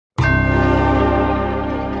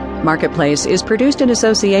Marketplace is produced in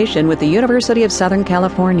association with the University of Southern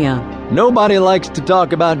California. Nobody likes to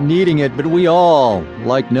talk about needing it, but we all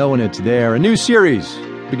like knowing it's there. A new series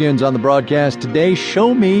begins on the broadcast today.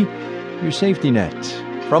 Show me your safety net.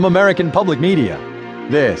 From American Public Media,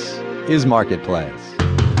 this is Marketplace.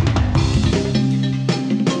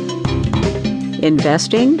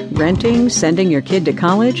 Investing, renting, sending your kid to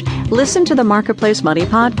college? Listen to the Marketplace Money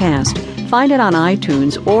Podcast. Find it on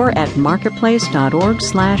iTunes or at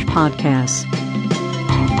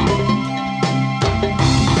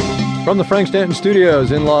marketplace.org/podcasts. From the Frank Stanton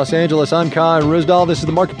Studios in Los Angeles, I'm Ryssdal. This is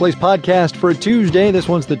the Marketplace Podcast for a Tuesday. This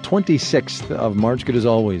one's the 26th of March. Good as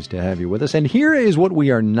always to have you with us. And here is what we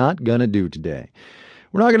are not going to do today.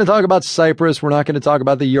 We're not going to talk about Cyprus. We're not going to talk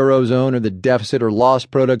about the Eurozone or the deficit or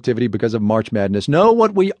lost productivity because of March Madness. No,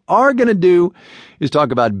 what we are going to do is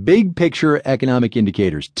talk about big picture economic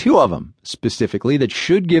indicators, two of them specifically that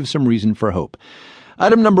should give some reason for hope.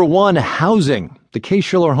 Item number one, housing. The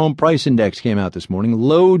Case-Shiller Home Price Index came out this morning.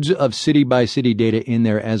 Loads of city-by-city data in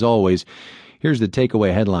there as always. Here's the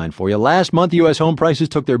takeaway headline for you. Last month, U.S. home prices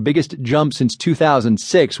took their biggest jump since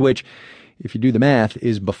 2006, which, if you do the math,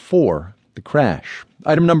 is before the crash.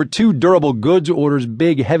 Item number two, durable goods orders,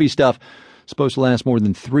 big, heavy stuff, supposed to last more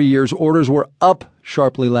than 3 years. Orders were up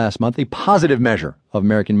sharply last month, a positive measure of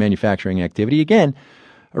American manufacturing activity. Again,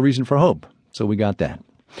 a reason for hope. So we got that.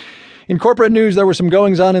 In corporate news, there were some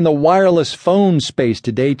goings-on in the wireless phone space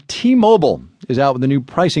today. T-Mobile is out with a new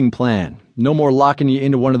pricing plan. No more locking you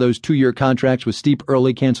into one of those 2-year contracts with steep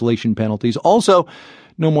early cancellation penalties. Also,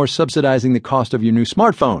 no more subsidizing the cost of your new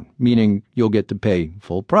smartphone, meaning you'll get to pay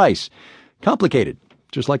full price. Complicated,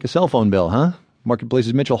 just like a cell phone bill, huh?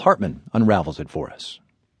 Marketplace's Mitchell Hartman unravels it for us.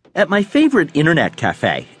 At my favorite internet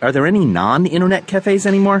cafe, are there any non-internet cafes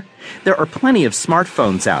anymore? There are plenty of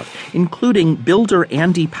smartphones out, including builder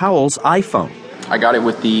Andy Powell's iPhone. I got it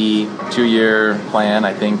with the 2-year plan.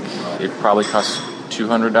 I think it probably cost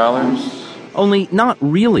 $200. Only not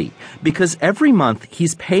really, because every month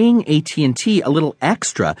he's paying AT&T a little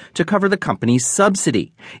extra to cover the company's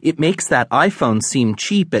subsidy. It makes that iPhone seem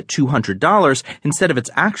cheap at $200 instead of its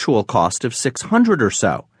actual cost of $600 or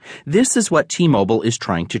so. This is what T-Mobile is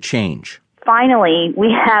trying to change. Finally,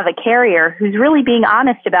 we have a carrier who's really being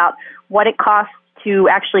honest about what it costs to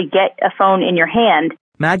actually get a phone in your hand.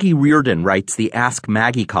 Maggie Reardon writes the Ask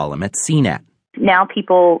Maggie column at CNET. Now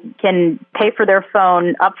people can pay for their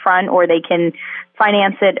phone upfront or they can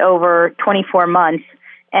finance it over 24 months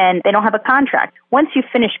and they don't have a contract. Once you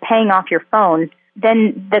finish paying off your phone,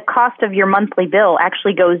 then the cost of your monthly bill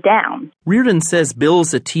actually goes down. Reardon says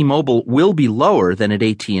bills at T-Mobile will be lower than at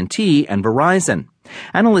AT&T and Verizon.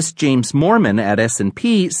 Analyst James Moorman at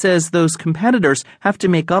S&P says those competitors have to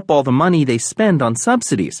make up all the money they spend on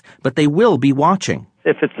subsidies, but they will be watching.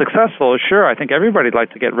 If it's successful, sure, I think everybody'd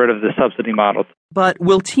like to get rid of the subsidy model. But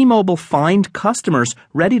will T-Mobile find customers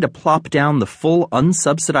ready to plop down the full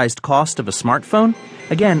unsubsidized cost of a smartphone?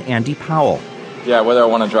 Again, Andy Powell. Yeah, whether I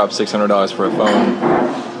want to drop $600 for a phone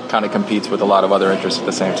kind of competes with a lot of other interests at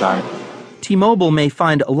the same time. T-Mobile may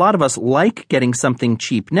find a lot of us like getting something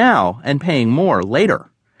cheap now and paying more later.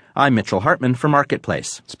 I'm Mitchell Hartman for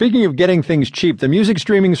Marketplace. Speaking of getting things cheap, the music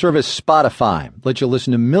streaming service Spotify lets you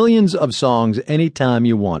listen to millions of songs anytime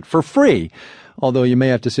you want for free, although you may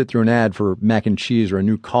have to sit through an ad for mac and cheese or a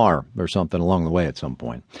new car or something along the way at some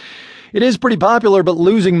point. It is pretty popular, but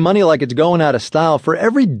losing money like it's going out of style. For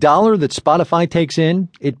every dollar that Spotify takes in,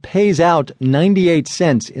 it pays out 98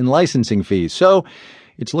 cents in licensing fees. So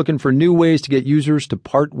it's looking for new ways to get users to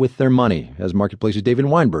part with their money, as Marketplace's David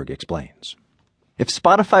Weinberg explains. If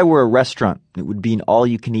Spotify were a restaurant, it would be an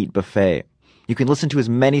all-you-can-eat buffet. You can listen to as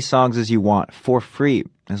many songs as you want for free,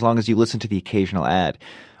 as long as you listen to the occasional ad.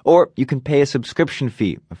 Or you can pay a subscription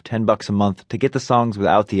fee of $10 a month to get the songs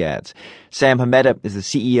without the ads. Sam Hameda is the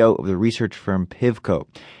CEO of the research firm Pivco.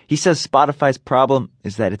 He says Spotify's problem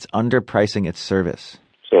is that it's underpricing its service.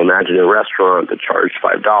 So imagine a restaurant that charged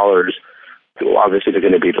 $5. Well, obviously, they're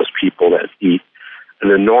going to be those people that eat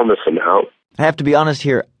an enormous amount. I have to be honest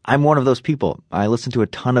here, I'm one of those people. I listen to a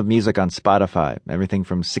ton of music on Spotify, everything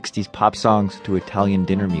from 60s pop songs to Italian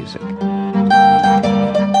dinner music.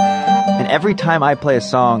 And every time I play a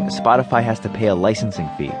song, Spotify has to pay a licensing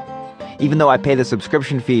fee. Even though I pay the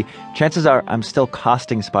subscription fee, chances are I'm still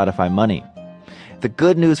costing Spotify money. The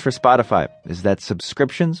good news for Spotify is that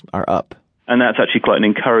subscriptions are up. And that's actually quite an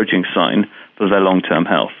encouraging sign for their long-term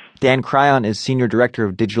health. Dan Cryon is Senior Director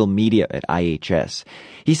of Digital Media at IHS.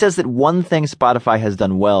 He says that one thing Spotify has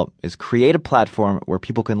done well is create a platform where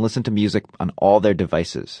people can listen to music on all their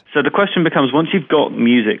devices. So the question becomes, once you've got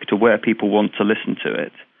music to where people want to listen to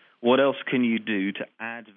it, what else can you do to add